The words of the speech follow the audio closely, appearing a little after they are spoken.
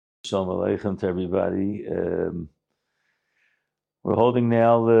Shalom Aleichem to everybody. We're holding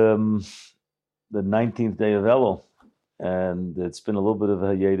now the 19th day of Elul, and it's been a little bit of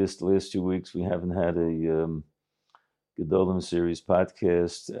a hiatus the last 2 weeks. We haven't had a Gedolim series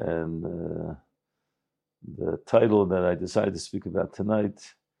podcast, and the title that I decided to speak about tonight,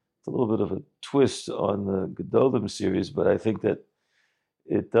 it's a little bit of a twist on the Gedolim series, but I think that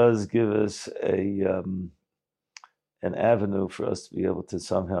it does give us an avenue for us to be able to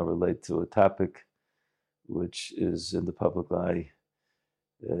somehow relate to a topic which is in the public eye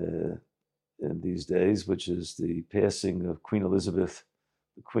in these days, which is the passing of Queen Elizabeth,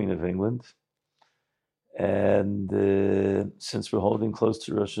 the Queen of England. And since we're holding close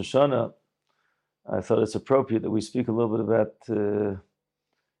to Rosh Hashanah, I thought it's appropriate that we speak a little bit about, the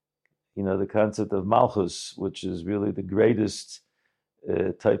concept of Malchus, which is really the greatest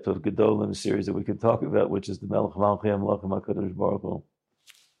type of Gedolim series that we can talk about, which is the Melech Malchei HaMelachim HaKadosh Baruch Hu.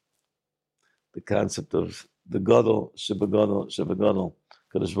 The concept of the Gadol, Shebegadol,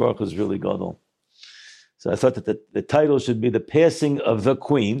 Kadosh Baruch Hu is really Gadol. So I thought that the title should be The Passing of the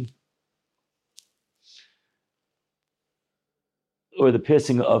Queen, or The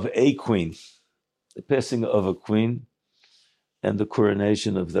Passing of a Queen. The passing of a queen and the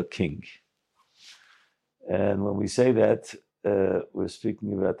coronation of the king. And when we say that, we're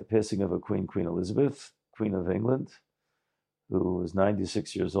speaking about the passing of a queen, Queen Elizabeth, Queen of England, who was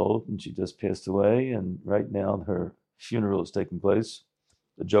 96 years old, and she just passed away. And right now, her funeral is taking place.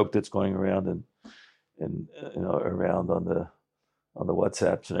 The joke that's going around and around on the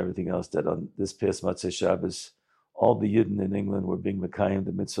WhatsApps and everything else, that on this past Motzei Shabbos, all the Yidden in England were being mekayim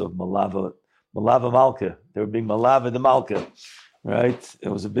the mitzvah of Malava Malka. They were being Malava the Malka, right? It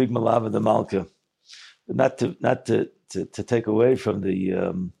was a big Malava the Malka, but not to take away from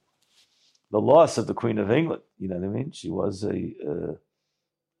the loss of the Queen of England. You know what I mean? She was a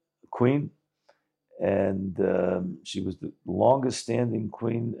queen, and she was the longest standing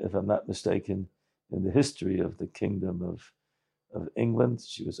queen, if I'm not mistaken, in the history of the Kingdom of England.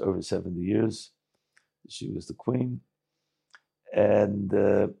 She was over 70 years. She was the queen. And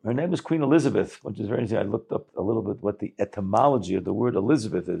her name was Queen Elizabeth, which is very interesting. I looked up a little bit what the etymology of the word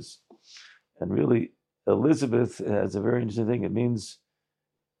Elizabeth is. And really, Elizabeth has a very interesting thing. It means,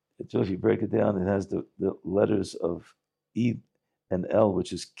 if you break it down, it has the letters of E and L,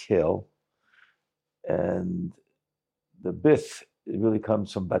 which is Kel. And the Bith, it really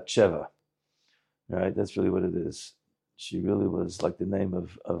comes from Batsheva, right? That's really what it is. She really was like the name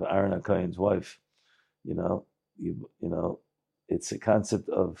of Aaron HaKohen's wife. It's a concept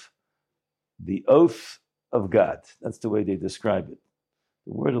of the oath of God. That's the way they describe it.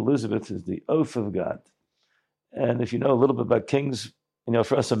 The word Elizabeth is the oath of God. And if you know a little bit about kings,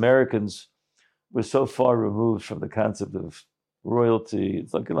 for us Americans, we're so far removed from the concept of royalty.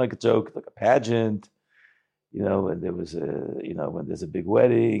 It's looking like a joke, like a pageant, and there was when there's a big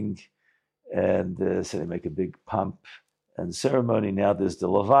wedding, and so they make a big pomp and ceremony. Now there's the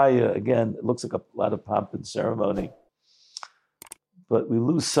Levaya. Again, it looks like a lot of pomp and ceremony. But we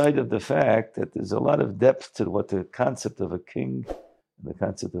lose sight of the fact that there's a lot of depth to what the concept of a king and the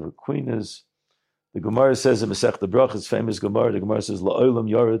concept of a queen is. The Gemara says in Masechta Brachos, famous Gemara, the Gemara says, La'olam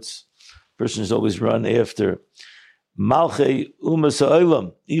Yoretz, person is always run after Malchei Umas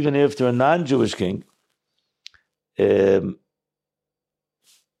Ha'olam, even after a non-Jewish king. Afilakas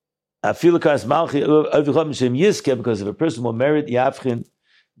Malchei Ovicham Shem Yiske, because if a person will merit Yavchin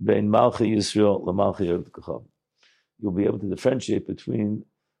Bein Malchei Yisrael LaMalchei Ovicham, you'll be able to differentiate between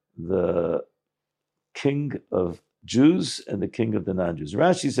the king of Jews and the king of the non-Jews.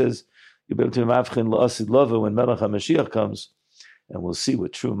 Rashi says you'll be able to mavchin la'asid lava when Melech HaMashiach comes, and we'll see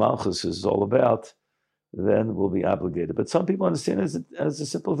what true Malchus is all about. Then we'll be obligated. But some people understand it as a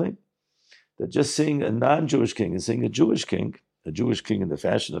simple thing, that just seeing a non-Jewish king and seeing a Jewish king in the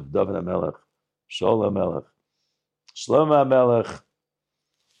fashion of David HaMelech, Shaul HaMelech, Shlomo HaMelech,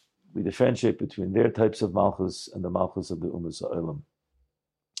 we differentiate between their types of Malchus and the Malchus of the Umas Ha'olam.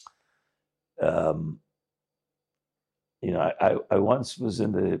 I once was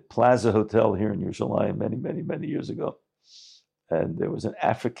in the Plaza Hotel here in Yerushalayim many years ago, and there was an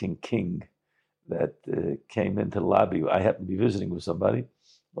African king that came into the lobby. I happened to be visiting with somebody.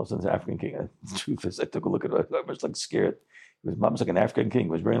 All of a sudden, this African king. The truth is, I took a look at it. I was like scared. He was almost like an African king. He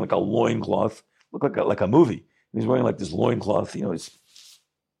was wearing like a loincloth, looked like a movie. He was wearing like this loincloth. He's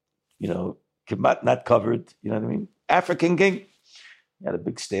not covered. You know what I mean? African king. He had a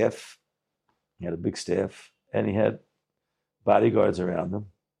big staff. And he had bodyguards around him.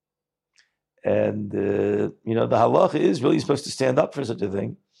 And, the halacha is really supposed to stand up for such a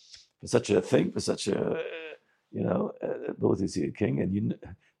thing, for such a ability to see a king. And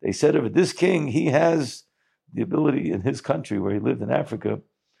They said of this king, he has the ability in his country where he lived in Africa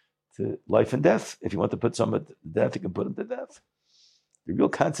to life and death. If you want to put someone to death, you can put him to death. The real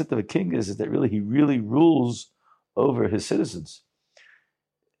concept of a king is that really he really rules over his citizens.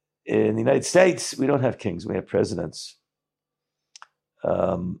 In the United States, we don't have kings; we have presidents.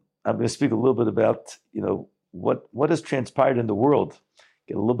 I'm going to speak a little bit about what has transpired in the world,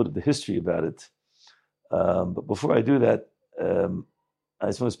 get a little bit of the history about it. But before I do that, I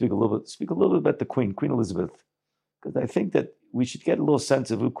just want to speak a little bit about the Queen Elizabeth, because I think that we should get a little sense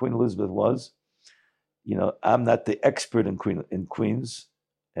of who Queen Elizabeth was. I'm not the expert in Queens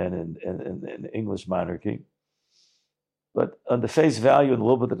and in English monarchy, but on the face value and a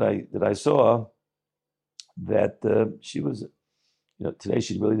little bit that I saw, that she was, today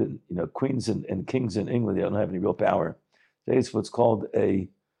she really didn't, queens and kings in England, they don't have any real power. Today it's what's called a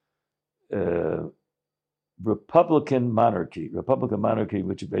Republican monarchy. Republican monarchy,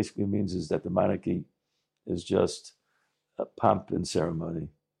 which it basically means is that the monarchy is just a pomp and ceremony.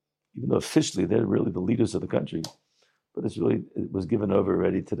 Even though officially they're really the leaders of the country, but it was given over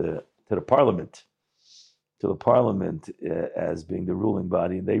already to the parliament, as being the ruling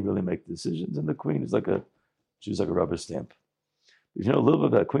body, and they really make decisions. And the Queen is she's like a rubber stamp. If you know a little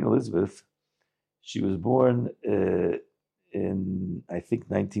bit about Queen Elizabeth, she was born in I think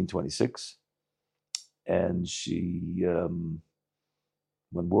 1926, and she when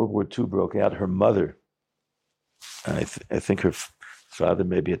World War II broke out, her mother, I think her father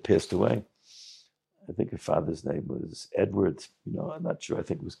maybe had passed away. I think her father's name was Edward. I'm not sure. I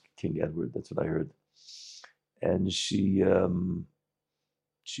think it was King Edward. That's what I heard. And she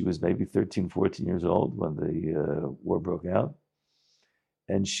was maybe 13, 14 years old when the war broke out.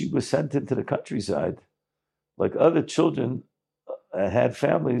 And she was sent into the countryside, like other children had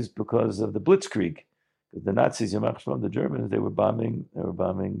families because of the Blitzkrieg. The Nazis, the Germans, they were bombing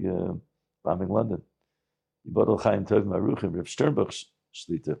London. Yibodel Chaim Tov Maruchim, Reb Sternbuch's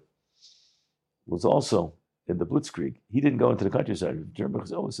Shlita, was also in the Blitzkrieg. He didn't go into the countryside. Reb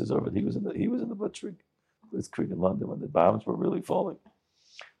Sternbuch always says over. He was in the Blitzkrieg in London when the bombs were really falling.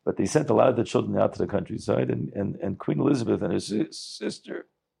 But they sent a lot of the children out to the countryside, and Queen Elizabeth and her sister,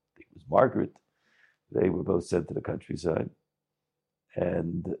 I think it was Margaret, they were both sent to the countryside,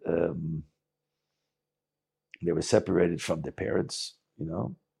 and they were separated from their parents,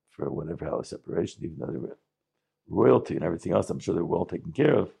 for whatever hell separation, even though they were royalty and everything else. I'm sure they were well taken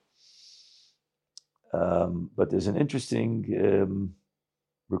care of. But there's an interesting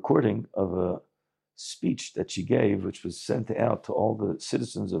recording of a speech that she gave, which was sent out to all the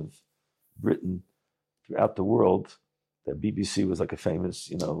citizens of Britain throughout the world. The BBC was like a famous,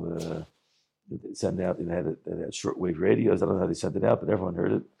 they sent out, they had shortwave radios. I don't know how they sent it out, but everyone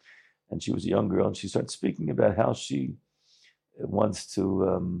heard it. And she was a young girl, and she started speaking about how she wants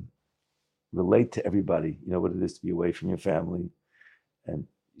to relate to everybody, what it is to be away from your family. And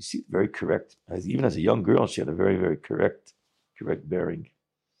you see, very correct. Even as a young girl, she had a very, very correct bearing.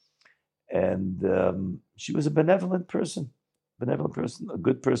 And she was a benevolent person, a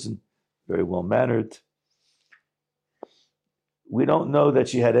good person, very well-mannered. We don't know that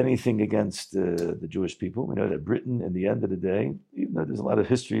she had anything against the Jewish people. We know that Britain, in the end of the day, even though there's a lot of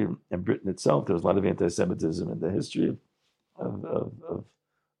history in Britain itself, there was a lot of anti-Semitism in the history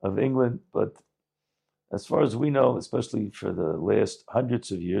of England. But as far as we know, especially for the last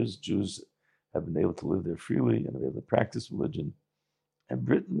hundreds of years, Jews have been able to live there freely and be able to practice religion. And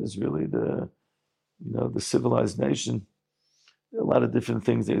Britain is really the civilized nation. There are a lot of different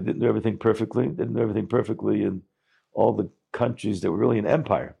things. They didn't do everything perfectly. They didn't do everything perfectly in all the countries that were really an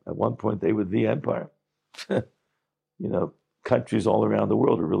empire. At one point, they were the empire. Countries all around the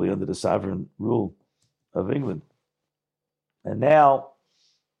world are really under the sovereign rule of England. And now,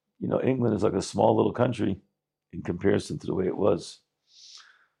 England is like a small little country in comparison to the way it was.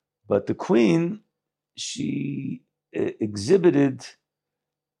 But the Queen, she exhibited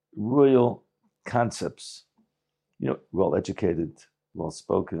royal concepts, well-educated,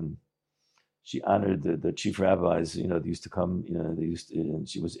 well-spoken. She honored the chief rabbis, they used to come, and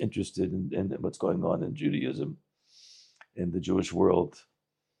she was interested in what's going on in Judaism, in the Jewish world.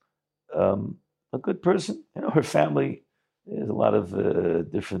 A good person, her family, there's a lot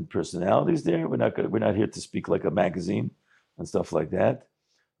of different personalities there. We're not here to speak like a magazine and stuff like that.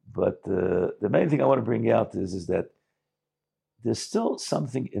 But the main thing I want to bring out is that there's still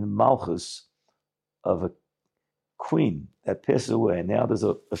something in Malchus of a queen that passes away, and now there's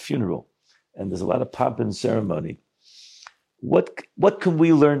a funeral, and there's a lot of pomp and ceremony. What can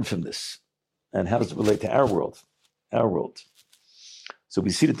we learn from this, and how does it relate to our world? So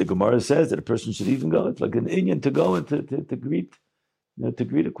we see that the Gemara says that a person should even go. It's like an Inyan to go and to greet to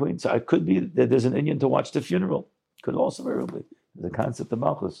greet a queen. So it could be that there's an Indian to watch the funeral. Could also very well be. There's a concept of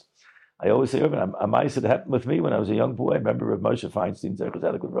malchus. I always say, a mice that happened with me when I was a young boy. I remember Rav Moshe Feinstein, Zechus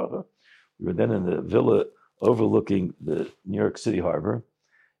Adikut Bracha. We were then in the villa overlooking the New York City harbor,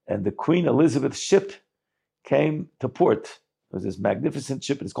 and the Queen Elizabeth ship came to port. It was this magnificent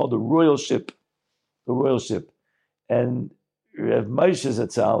ship. It's called the Royal Ship. The Royal Ship. And Rav Moshe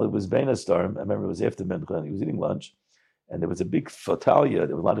Zatzal, it was Bein Storm. I remember it was after Mincha, and he was eating lunch. And there was a big flotilla.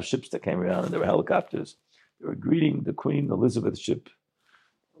 There were a lot of ships that came around, and there were helicopters. They were greeting the Queen Elizabeth ship,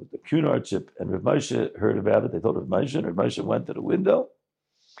 the Cunard ship. And Rav Moshe heard about it. They told Rav Moshe, and Rav Moshe went to the window.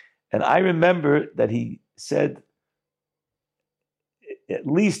 And I remember that he said, at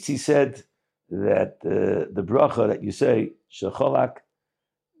least he said that the bracha that you say, Shecholak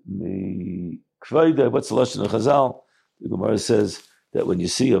mi kvoida, what's the Lashon of Chazal? The Gemara says that when you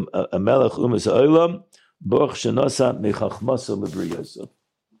see a melech umas ha'olam, Baruch shenasa mechachmasa lebriyasa.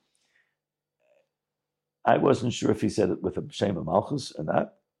 I wasn't sure if he said it with a Shem of Malchus or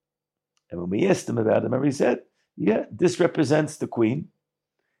not. And when we asked him about it, remember he said, yeah, this represents the queen.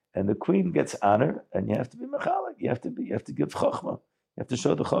 And the queen gets honor, and you have to be mechalik. You have to give chachma. You have to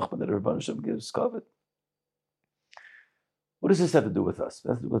show the chachma that Rebbeinu Shem gives kavod. What does this have to do with us?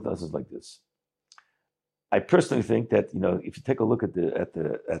 What has to do with us is like this. I personally think that, if you take a look at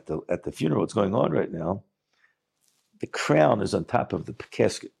the funeral, what's going on right now, the crown is on top of the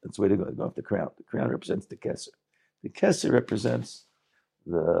casket. That's the way to go off the crown. The crown represents the keser. The keser represents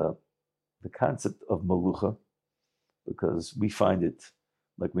the concept of malucha, because we find it,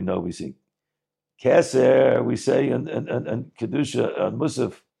 like we know, we see keser, we say in Kedusha, on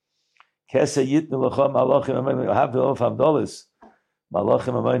Musaf, keser yitnu l'cham malachim amayim havdol havdolis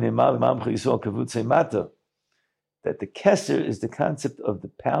malachim amayim malim amcha yisrael kavutze mata. That the keser is the concept of the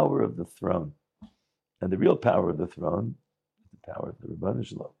power of the throne. And the real power of the throne is the power of the Rebbeinu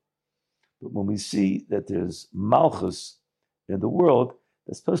Shalom. But when we see that there's malchus in the world,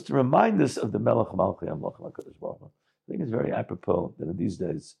 that's supposed to remind us of the Melech Malchei HaMelech HaKadosh Baruch Hu. I think it's very apropos that in these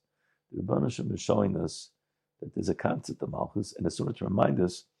days, the Rebbeinu Shalom is showing us that there's a concept of malchus, and it's sort of to remind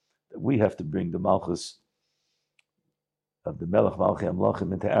us that we have to bring the malchus of the Melech Malchei HaMelech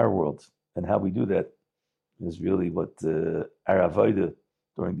into our world. And how we do that is really what our avodah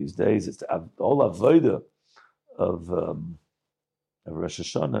during these days. It's the whole avodah of Rosh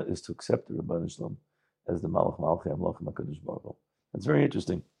Hashanah is to accept the Rebbeinu Shalom as the Melech Malchei HaMelech HaKadosh Baruch Hu. That's very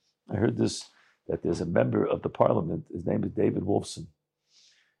interesting. I heard this, that there's a member of the parliament, his name is David Wolfson,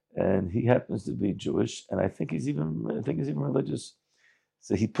 and he happens to be Jewish, and I think he's even religious.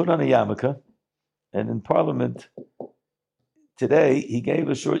 So he put on a yarmulke, and in parliament today he gave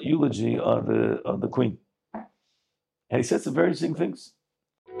a short eulogy on the Queen, and he said some very interesting things.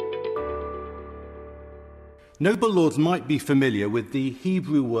 Noble lords might be familiar with the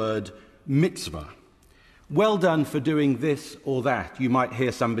Hebrew word mitzvah. Well done for doing this or that, you might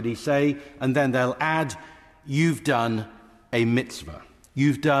hear somebody say, and then they'll add, you've done a mitzvah.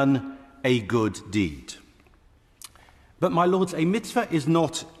 You've done a good deed. But my lords, a mitzvah is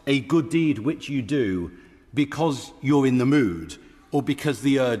not a good deed which you do because you're in the mood or because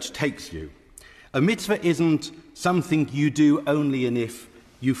the urge takes you. A mitzvah isn't something you do only and if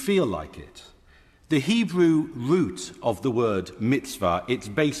you feel like it. The Hebrew root of the word mitzvah, its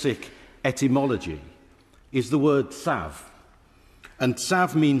basic etymology, is the word tzav. And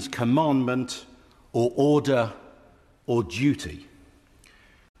tzav means commandment or order or duty.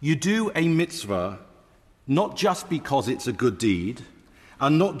 You do a mitzvah not just because it's a good deed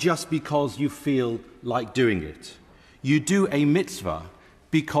and not just because you feel like doing it. You do a mitzvah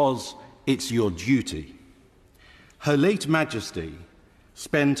because it's your duty. Her late Majesty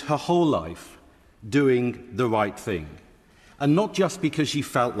spent her whole life doing the right thing, and not just because she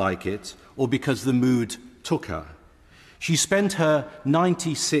felt like it or because the mood took her. She spent her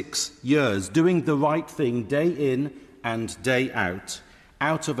 96 years doing the right thing day in and day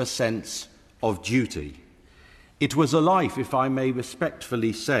out of a sense of duty. It was a life, if I may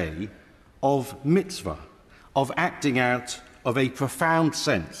respectfully say, of mitzvah, of acting out of a profound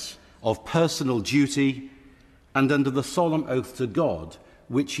sense of personal duty and under the solemn oath to God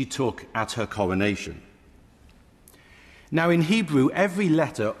which she took at her coronation. Now in Hebrew, every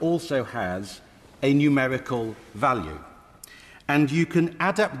letter also has a numerical value, and you can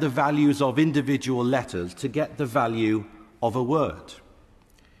add up the values of individual letters to get the value of a word.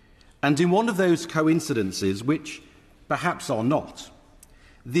 And in one of those coincidences, which perhaps are not,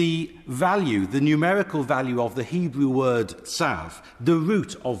 the value, the numerical value of the Hebrew word tzav, the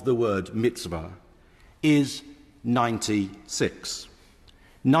root of the word mitzvah, is 96.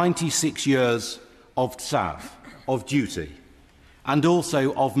 96 years of tzav, of duty. and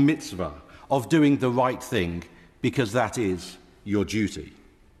also of mitzvah, of doing the right thing, because that is your duty.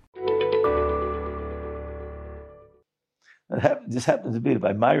 This happened to be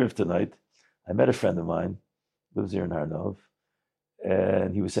by Ma'ariv tonight. I met a friend of mine, lives here in Harnov,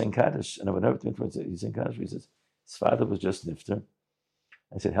 and he was saying Kaddish. And I went over to him and said, he's saying Kaddish. He says, his father was just nifter.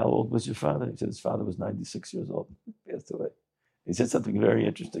 I said, how old was your father? He said, his father was 96 years old. He passed away. He said something very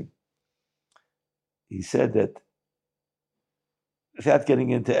interesting. He said that, without getting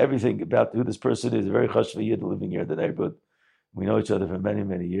into everything about who this person is, a very chashva yid living here in the neighborhood. We know each other for many,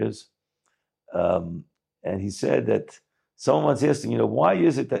 many years. And he said that someone once asked him, why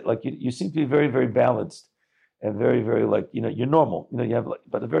is it that you seem to be very, very balanced and very, very you're normal, you have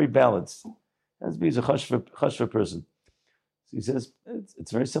but a very balanced. As he's a chashva person. So he says,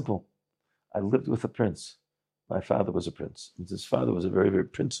 it's very simple. I lived with a prince. My father was a prince. His father was a very, very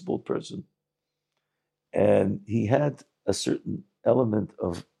principled person. And he had a certain element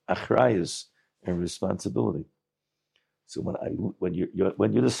of achrayus and responsibility. So when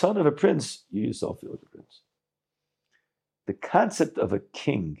you're the son of a prince, you yourself feel like a prince. The concept of a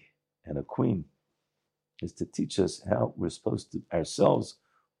king and a queen is to teach us how we're supposed to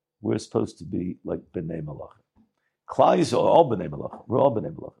be like B'nai Malachim. Klal Yisrael are all B'nai Malachim. We're all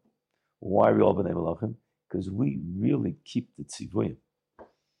B'nai Malachim. Why are we all B'nai Malachim? Because we really keep the tzivuyim.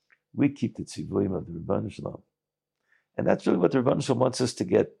 We keep the tzivuyim of the Rebbeinu Shalom. And that's really what the Rebbeinu Shalom wants us to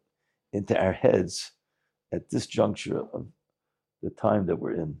get into our heads at this juncture of the time that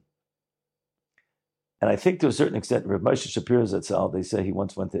we're in. And I think to a certain extent, Rav Moshe Shapiro Zatzal, they say he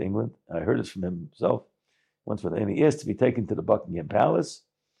once went to England. I heard it from him himself. Once went, and he asked to be taken to the Buckingham Palace.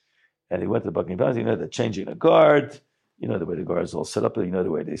 And he went to the Buckingham Palace. They're changing a guard. The way the guards all set up. The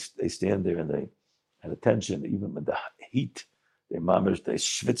way they stand there and they had attention, even with the heat. They're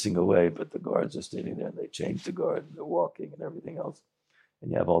schwitzing away, but the guards are standing there and they change the guard and they're walking and everything else. And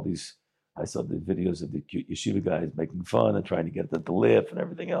you have all these, I saw the videos of the cute yeshiva guys making fun and trying to get them to laugh and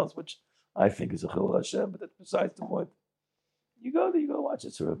everything else, which I think is a chilul Hashem, but that's besides the point. You go there, you go watch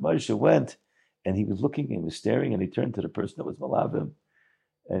it. So Rav Moshe went and he was looking and he was staring and he turned to the person that was malavim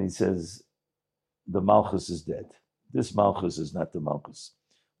and he says, the Malchus is dead. This Malchus is not the Malchus.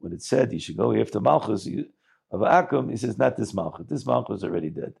 When it said you should go after Malchus of Akum, he says, not this Malchus. This Malchus is already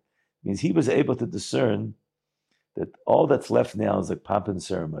dead. It means he was able to discern that all that's left now is like pomp and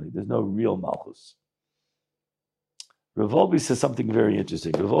ceremony. There's no real Malchus. Rav Wolbe says something very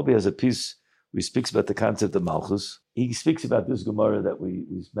interesting. Rav Wolbe has a piece where he speaks about the concept of Malchus. He speaks about this Gemara that we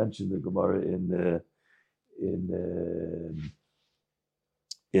mentioned, the Gemara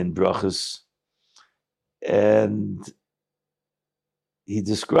in Brachos. And he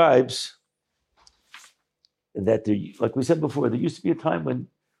describes that, like we said before, there used to be a time when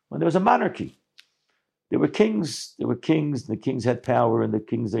there was a monarchy. There were kings, and the kings had power, and the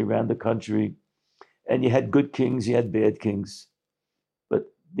kings, they ran the country. And you had good kings, you had bad kings.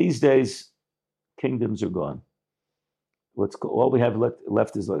 But these days, kingdoms are gone. All we have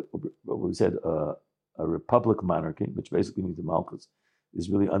left is, like what we said, a republic monarchy, which basically means the Malchus is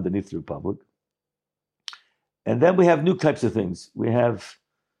really underneath the republic. And then we have new types of things. We have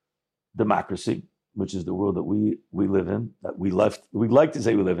democracy, which is the world that we live in, that we like to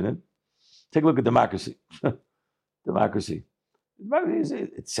say we live in it. Take a look at democracy. Democracy.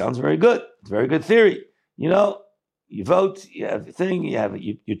 It sounds very good. It's a very good theory. You vote, you have a thing,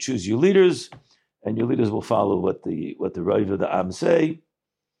 you choose your leaders, and your leaders will follow what the Rav of the Am say.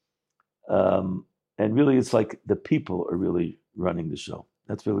 And really, it's like the people are really running the show.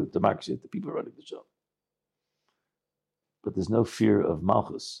 That's really democracy. The people are running the show. But there's no fear of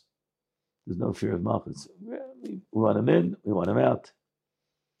Malchus. There's no fear of Malchus. We want him in, we want him out.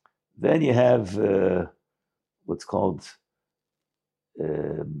 Then you have what's called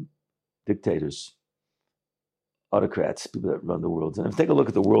dictators, autocrats, people that run the world. And if you take a look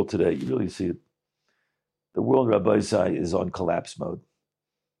at the world today, you really see it. The world, Rabbi Isai, is on collapse mode.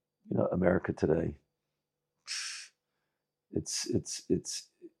 America today. It's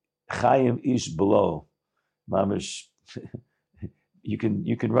Chaim Ish below. Mamish. You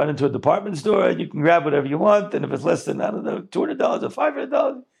can run into a department store and you can grab whatever you want, and if it's less than, I don't know, $200 or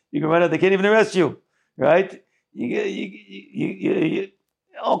 $500, you can run out. They can't even arrest you, right? You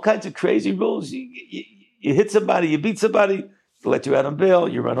all kinds of crazy rules. You hit somebody, you beat somebody, they let you out on bail,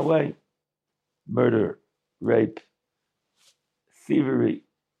 you run away. Murder, rape, thievery.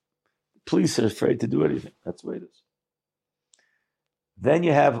 Police are afraid to do anything. That's the way it is. Then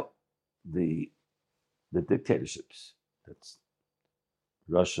you have the dictatorships. That's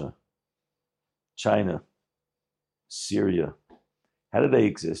Russia, China, Syria. How do they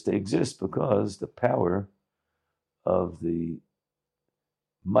exist? They exist because the power of the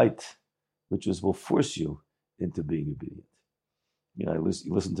might, which will force you into being obedient. You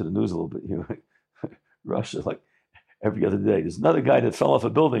listen to the news a little bit here. Russia, like every other day. There's another guy that fell off a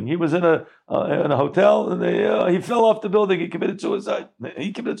building. He was in a hotel, and he fell off the building. He committed suicide.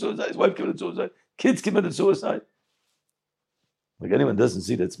 He committed suicide. His wife committed suicide. Kids committed suicide. Like anyone doesn't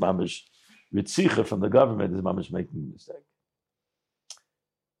see that it's mamish ritzicha from the government is mamish making a mistake.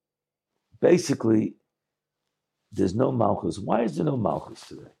 Basically, there's no malchus. Why is there no malchus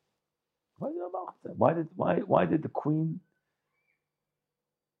today? Why is there no malchus today? Why did the queen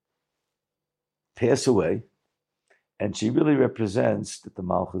pass away? And she really represents that the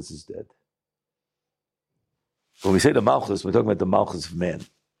malchus is dead. When we say the malchus, we're talking about the malchus of man.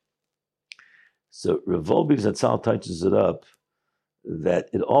 So Rav Wolbe Zatzal touches it up that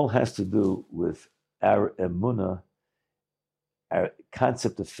it all has to do with our emunah, our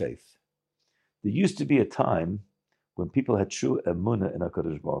concept of faith. There used to be a time when people had true emunah in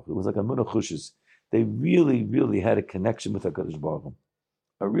HaKadosh Baruch Hu. It was like emunah chushes. They really, really had a connection with HaKadosh Baruch Hu,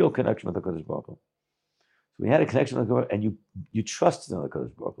 a real connection with HaKadosh Baruch Hu. So we had a connection with HaKadosh Baruch Hu, and you trusted in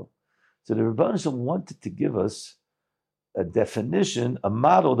HaKadosh Baruch Hu. So the Rebbeinu Shalom wanted to give us a definition, a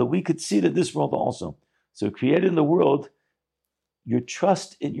model that we could see to this world also. So created in the world your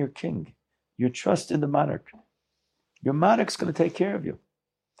trust in your king, your trust in the monarch. Your monarch's going to take care of you.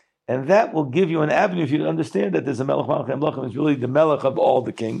 And that will give you an avenue for you to understand that there's a Melech Malchei Hamlachim is really the Melech of all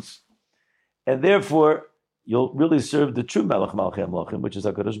the kings. And therefore, you'll really serve the true Melech Malchei Hamlachim, which is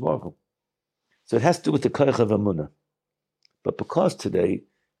HaKadosh Baruch Hu. So it has to do with the Koach of Emunah. But because today,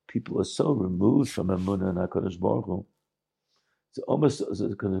 people are so removed from Emunah and HaKadosh Baruch Hu, because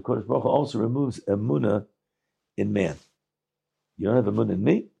HaKadosh Baruch Hu also removes Emunah in man. You don't have emunah in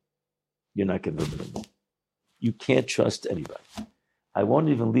me, you're not going to have emunah in me. You can't trust anybody. I won't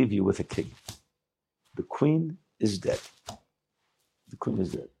even leave you with a king. The queen is dead. The queen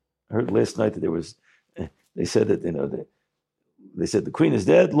is dead. I heard last night that they said that, they said the queen is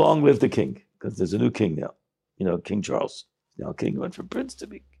dead, long live the king, because there's a new king now. King Charles. Now king went from prince to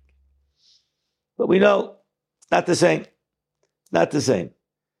be king. But we know, not the same. Not the same.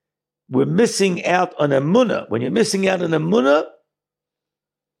 We're missing out on emunah. When you're missing out on emunah,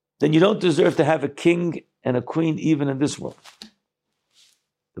 then you don't deserve to have a king and a queen even in this world.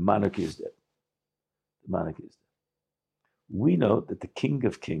 The monarchy is dead. The monarchy is dead. We know that the King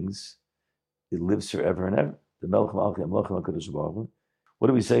of Kings, it lives forever and ever. The Melech Malchei Hamlachim HaKadosh Baruch Hu. What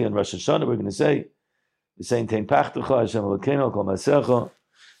do we say in Rosh Hashanah? We're going to say, we're saying, Tein Pachtecha Hashem Elokeinu Kol Maasecha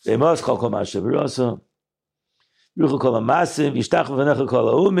Ve'emos Kol Ma'aseh B'Rasa Ruchu Kol HaMasim Yishtachu V'necha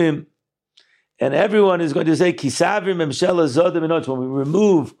Kol HaUmim. And everyone is going to say, Kisavir Memshela Zodah Min Haaretz. When we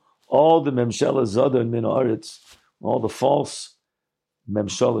remove all the Memshela Zodah Min Haaretz, all the false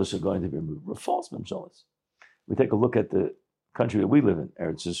Memshelas are going to be removed. False Memshelas. We take a look at the country that we live in,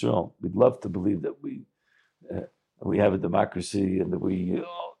 Eretz Yisrael. We'd love to believe that we have a democracy and that we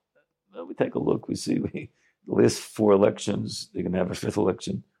take a look. We see the last 4 elections, they're going to have a 5th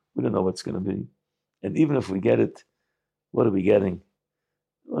election. We don't know what's going to be. And even if we get it, what are we getting?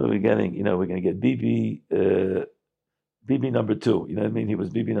 What are we getting? We're going to get Bibi number 2. You know what I mean? He was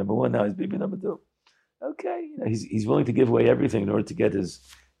Bibi number 1, now he's Bibi number 2. Okay, he's willing to give away everything in order to get his.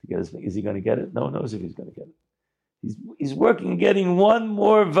 Is he going to get it? No one knows if he's going to get it. He's working on getting one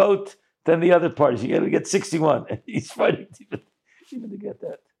more vote than the other parties. You got to get 61, and he's fighting even to get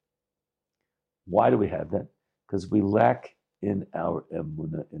that. Why do we have that? Because we lack in our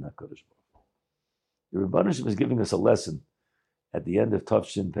emunah in HaKadosh Baruch Hu. The Rebbeinu Shalom is giving us a lesson at the end of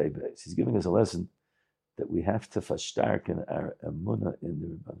Tafshin Pei Beis. He's giving us a lesson that we have to fashtarken our emunah in the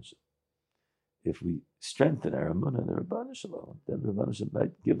Rebbeinu Shalom. If we strengthen our emunah in the Rebbeinu Shalom, then the Rebbeinu Shalom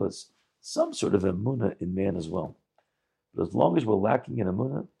might give us some sort of emunah in man as well. But as long as we're lacking in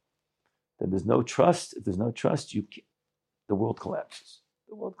emunah, then there's no trust. If there's no trust, the world collapses.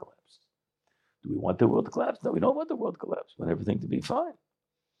 The world collapses. Do we want the world to collapse? No, we don't want the world to collapse. We want everything to be fine.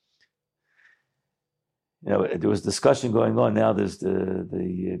 There was discussion going on now. There's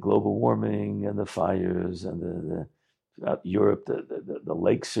the global warming and the fires and the throughout Europe, the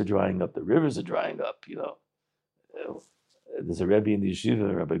lakes are drying up, the rivers are drying up. There's a Rebbe in the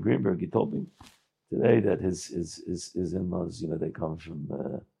yeshiva, Rabbi Greenberg. He told me today that his in-laws, they come from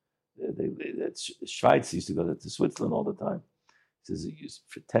Schweiz. He used to go to Switzerland all the time. He says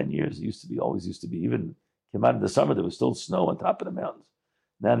for 10 years, always used to be. Even came out in the summer, there was still snow on top of the mountains.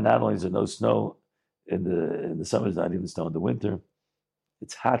 Now, not only is there no snow in the summer, there's not even snow in the winter.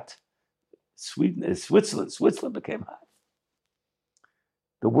 It's hot. Switzerland became hot.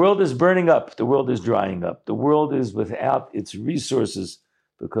 The world is burning up. The world is drying up. The world is without its resources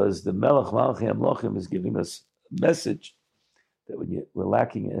because the Melech Malchei Hamlachim is giving us a message that when we're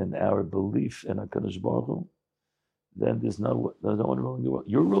lacking in our belief in HaKadosh Baruch Hu, then there's no one ruling the world.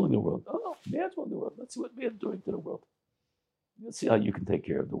 You're ruling the world. Oh, man's ruling the world. Let's see what man's doing to the world. Let's see how you can take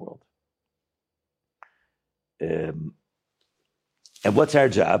care of the world. And what's our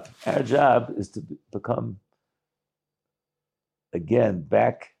job? Our job is to become, again,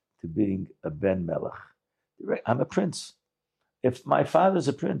 back to being a Ben Melech. I'm a prince. If my father's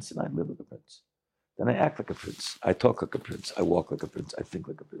a prince and I live like a prince, then I act like a prince. I talk like a prince. I walk like a prince. I think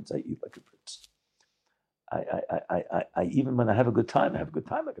like a prince. I eat like a prince. I even when I have a good time, I have a good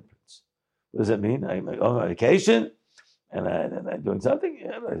time like a prince. What does that mean? I'm on vacation and I'm doing something.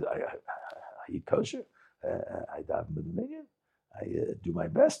 I eat kosher. I daven with the minion. I do my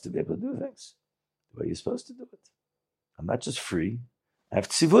best to be able to do things the way you're supposed to do it. I'm not just free. I have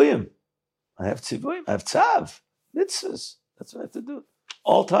tzivuyim. I have tzav, mitzvahs. That's what I have to do.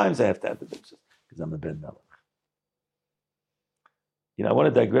 All times I have to have the mitzvahs because I'm a Ben Melech. I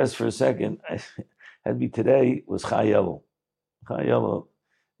want to digress for a second. Had me today was Chai Elul. Chai Elul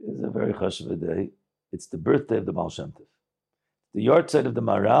is a very chashuv day. It's the birthday of the Baal Shem Tov. The yahrzeit of the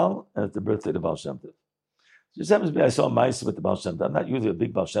Maharal, and it's the birthday of the Baal Shem Tov. Just happens to be I saw a Maisa with the Baal Shem Tov. I'm not usually a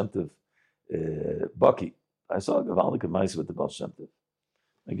big Baal Shem Tov bucky. I saw a Gavaldik Maisa with the Baal Shem Tov.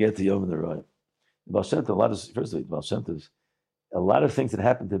 I get to Yom Neroyim. The Baal Shem Tov, first of all, the Baal Shem Tov, a lot of things that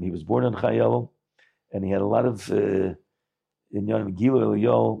happened to him. He was born on Chai Elul, and he had a lot of in Yom Gilui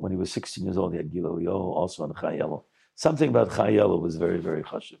Eliyol, when he was 16 years old, he had Gilui Eliyol also on Chai Elul. Something about Chai Elul was very, very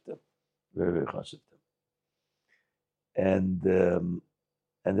chashuv to him. Very, very chashuv to him.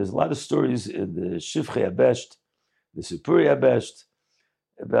 And there's a lot of stories in the Shivchei Abesht, the Sipuri Abesht,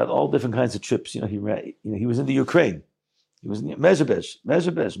 about all different kinds of trips. He was in the Ukraine. He was in Mezhebesh,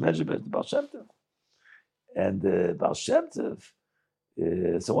 the Baal Shem Tov. And the Baal Shem Tov,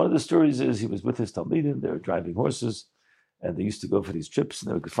 so one of the stories is he was with his Talmidim, they were driving horses, and they used to go for these trips, and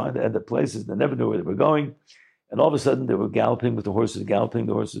they could find the end of places, and they never knew where they were going. And all of a sudden, they were galloping with the horses. You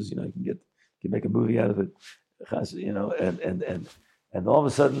can make a movie out of it, and all of a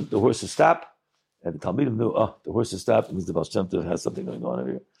sudden, the horses stop, and the Talmidim knew, the horses stopped, it means the Baal Shem Tov has something going on over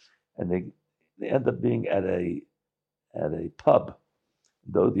here. And they end up being at a pub.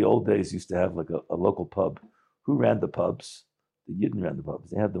 Though the old days used to have like a local pub. Who ran the pubs? The Yidden ran the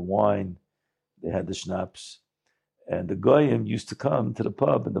pubs. They had the wine, they had the schnapps. And the Goyim used to come to the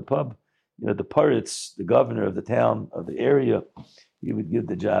pub, and the pub, the Paritz, the governor of the town, of the area, he would give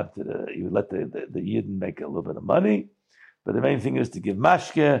the job he would let the Yidden make a little bit of money, but the main thing is to give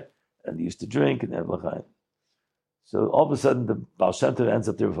mashke, and they used to drink and have l'chaim. So all of a sudden, the Baal Shem Tov ends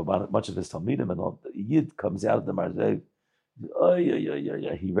up there with a bunch of his Talmidim, and the Yid comes out of the Marzev.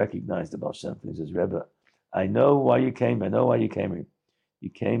 He recognized the Baal Shem Tov. He says, Rebbe, I know why you came. I know why you came here. You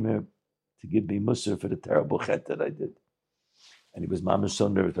came here to give me musar for the terrible chet that I did. And he was mamash so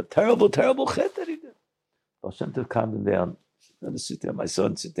nervous. The terrible, terrible chet that he did. Baal Shem Tov calmed him down. He said, sit down, my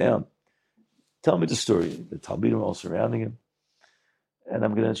son, sit down. Tell me the story. The Talmidim are all surrounding him. And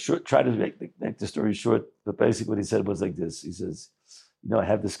I'm going to try to make the story short, but basically what he said was like this. He says, I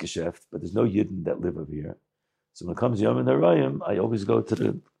have this geschäft, but there's no Yidden that live over here. So when it comes to Yom Neroyim, I always go to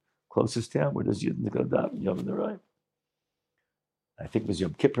the closest town where there's Yidden to go daven Yom Neroyim. I think it was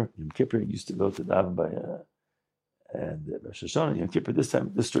Yom Kippur. Yom Kippur used to go to daven by, and Rosh Hashanah, Yom Kippur. This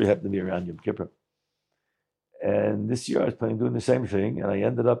story happened to be around Yom Kippur. And this year I was planning on doing the same thing, and I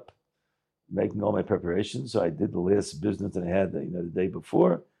ended up making all my preparations. So I did the last business that I had, the day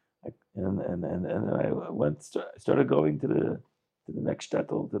before, and I started going to the next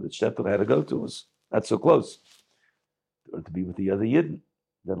shtetl, to the shtetl I had to go to. It was not so close, or to be with the other Yidden.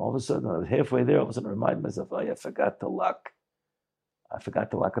 Then all of a sudden, I was halfway there. All of a sudden, I reminded myself, I forgot to lock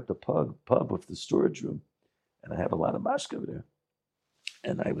up the pub with the storage room, and I have a lot of mashke over there.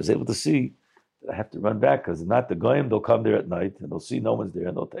 And I was able to see that I have to run back, because not the goyim, they'll come there at night and they'll see no one's there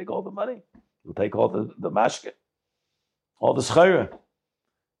and they'll take all the money. They'll take all the mashke, all the schayra.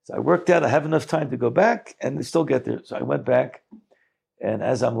 So I worked out, I have enough time to go back and they still get there. So I went back, and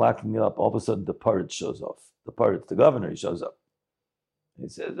as I'm locking it up, all of a sudden the Paritz shows off. The governor, he shows up. He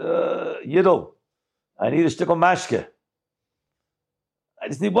says, Yidel, I need a shtickle mashke. I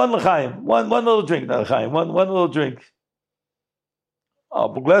just need one l'chaim, one little drink, not l'chaim, one little drink.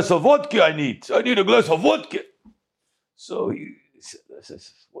 Oh, a glass of vodka I need. I need a glass of vodka. So he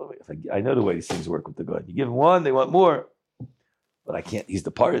says, I know the way these things work with the God. You give him one, they want more. But I can't, he's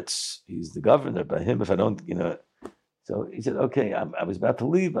the Paritz. He's the governor. By him, if I don't, So he said, okay, I was about to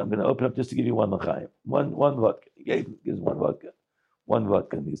leave. I'm going to open up just to give you one l'chaim. One vodka. He gives one vodka. One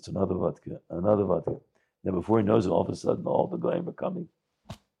vodka leads to another vodka. Then before he knows it, all of a sudden, all the goyim are coming.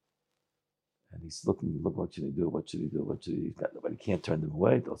 And he's looking, look, what should he do? What should he do? What should he do? Nobody can't turn them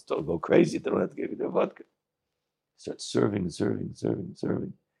away. They'll still go crazy. They don't have to give you their vodka. He starts serving.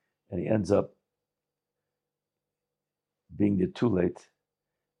 And he ends up being there too late.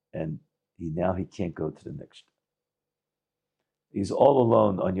 And he can't go to the next. He's all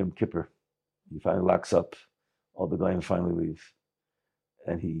alone on Yom Kippur. He finally locks up. All the goyim finally leave.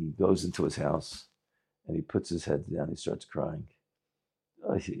 And he goes into his house and he puts his head down. He starts crying.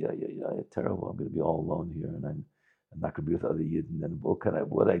 Oh, yeah, terrible. I'm going to be all alone here, and I'm not going to be with other Yidden. And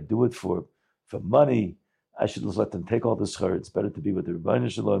what I do it for? For money? I should just let them take all the schar. It's better to be with the Rebbeinu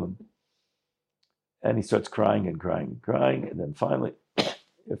Shalom. And he starts crying, and then finally,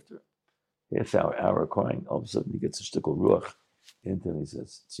 after half hour of crying, all of a sudden he gets a shtickle ruach into him. He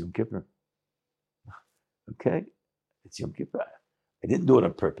says, "It's Yom Kippur." Okay, it's Yom Kippur. I didn't do it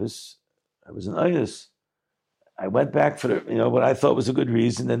on purpose. I was an ayus. I went back for what I thought was a good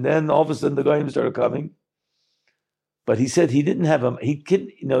reason, and then all of a sudden the goyim started coming. But he said he didn't have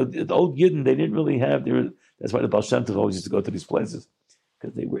the old Yidden, they didn't really have. That's why the Baal Shem Tov always used to go to these places,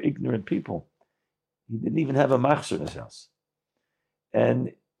 because they were ignorant people. He didn't even have a machzor in his house,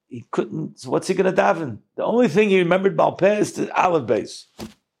 and he couldn't. So what's he going to daven? The only thing he remembered Baal Peh is the Aleph Beis.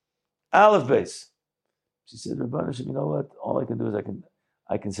 Aleph Beis. She said, "Rebbeinu Shem, you know what? All I can do is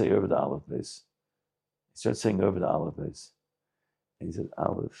I can say over the Aleph Beis." He starts saying over the Aleph Beis. And he said,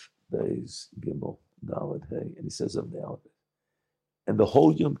 Aleph, Beis, Gimel, Dalet, Hey. And he says over the Aleph Beis. And the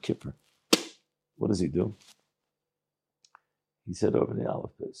whole Yom Kippur, what does he do? He said over the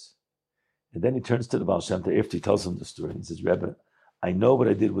Aleph Beis. And then he turns to the Baal Shem Tov after he tells him the story. He says, Rebbe, I know what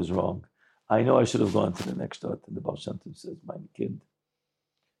I did was wrong. I know I should have gone to the next dot. And the Baal Shem Tov says, my kid,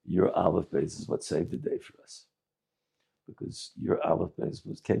 your Aleph Beis is what saved the day for us. Because your Aleph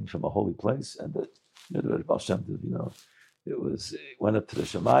Beis came from a holy place, and the Baal Shem Tov, it went up to the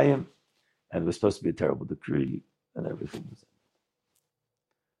Shemayim, and it was supposed to be a terrible decree, and everything was.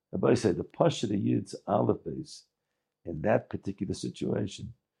 Rabbi said the Pasha the Yid's Aleph Beis in that particular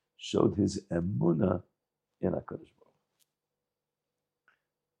situation showed his emunah in HaKadosh Baruch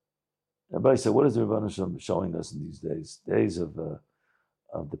Hu. Rabbi said, what is the Rebbeinu Shalom showing us in these days? Days of the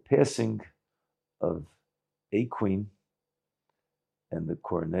passing of a queen and the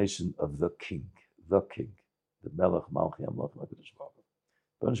coronation of the king, the Melech Malchi Amlach HaKadosh Baruch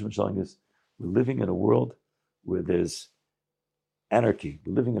Hu. Rebbeinu Shalom showing us we're living in a world where there's anarchy.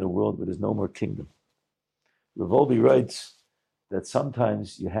 We're living in a world where there's no more kingdom. Rav Wolbe writes that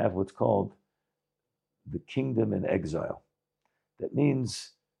sometimes you have what's called the kingdom in exile. That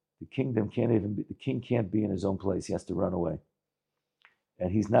means the king can't be in his own place. He has to run away.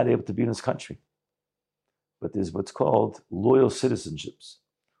 And he's not able to be in his country. But there's what's called loyal citizenships.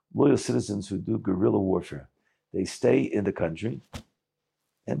 Loyal citizens who do guerrilla warfare. They stay in the country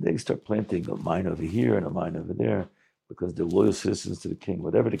and they start planting a mine over here and a mine over there because they're loyal citizens to the king.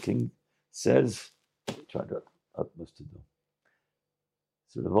 Whatever the king says, they try their utmost to do.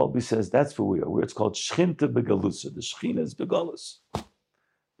 So Rav Wolbe says that's where we are, where it's called Shchinta Begalusa. The Shechina is Begalus.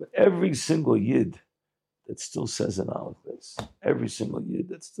 But every single Yid that still says an Aleph Beis, every single Yid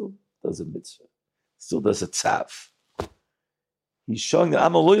that still does a mitzvah, still does a tzav, he's showing that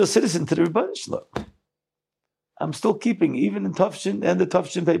I'm a loyal citizen to the Rebbeinu Shalom. I'm still keeping, even in Tafshin and the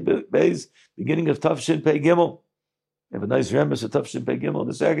Tafshin Pei Beis, beginning of Tafshin Pei Gimel. You have a nice remembrance of Tafshin Pei Gimel in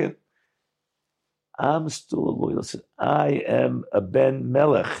the second. I'm still a loyal citizen. I am a Ben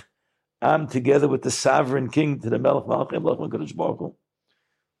Melech. I'm together with the sovereign king to the Melech Malach Amlach HaKadosh Baruch Hu.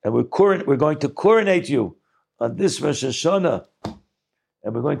 And we're going to coronate you on this Rosh Hashanah.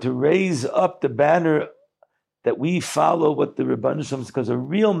 And we're going to raise up the banner that we follow what the Rebbeinu Shalom, because a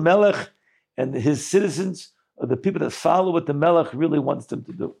real Melech and his citizens are the people that follow what the Melech really wants them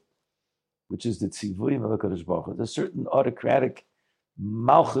to do, which is the Tzivuyim of HaKadosh Baruch Hu. There's a certain autocratic,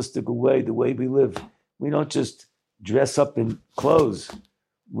 malchustic way, the way we live. We don't just dress up in clothes.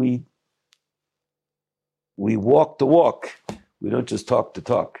 We walk the walk. We don't just talk the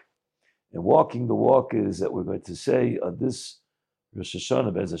talk. And walking the walk is that we're going to say on this Rosh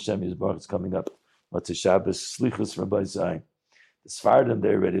Hashanah, Be'ez Hashem Yisbarach, it's coming up, Motzei Shabbos, Slichus Rabbi Zayim. The Sfardim,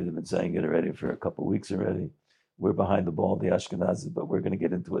 they've been saying it already for a couple of weeks already. We're behind the ball, the Ashkenazis, but we're going to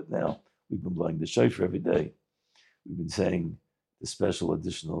get into it now. We've been blowing the shofar every day. We've been saying the special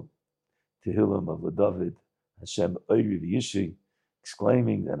additional Tehillim of LeDavid, Hashem Oiri V'Yishi,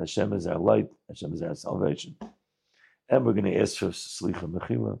 exclaiming that Hashem is our light, Hashem is our salvation. And we're going to ask for Slicha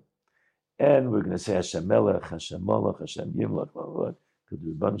Mechila. And we're going to say Hashem Melech, Hashem Malach, Hashem Yimlach, because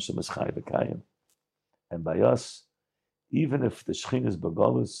the Rebbeinu Shalom is Chai V'Kayim. And by us, even if the Shechina is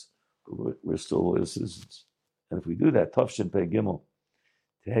Begalus, we're still loyal citizens. And if we do that, Tafshin Pei Gimel,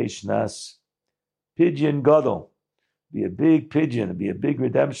 Tehei Shnas, Pidyon Gadol. Be a big pidyon, be a big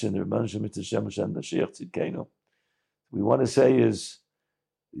redemption. We want to say is,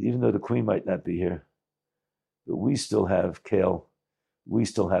 even though the Queen might not be here, but we still have Kale, we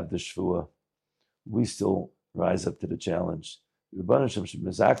still have the Shvuah, we still rise up to the challenge. The Rebbeinu Shem should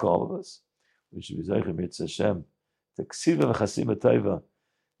mizak all of us. We should be Zocher Mitzvah Hashem. The Ksiva v'Chasima Tova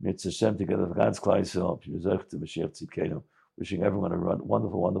Mitzvah Hashem together with God's Klal Yisrael. Zocher to Mashiach Tzidkenu. Wishing everyone a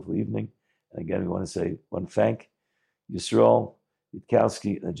wonderful, wonderful evening. And again, we want to thank Yisrael,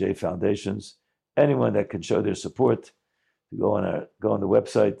 Yitkowski, and the J Foundations. Anyone that can show their support to go on the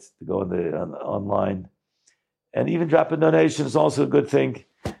website, to go on online, and even drop a donation is also a good thing.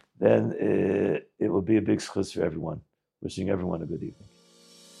 Then it will be a big schus for everyone. Wishing everyone a good evening.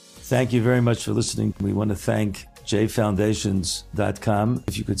 Thank you very much for listening. We want to thank jfoundations.com.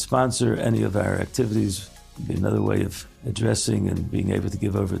 If you could sponsor any of our activities, it would be another way of addressing and being able to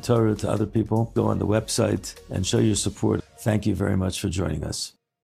give over Torah to other people. Go on the website and show your support. Thank you very much for joining us.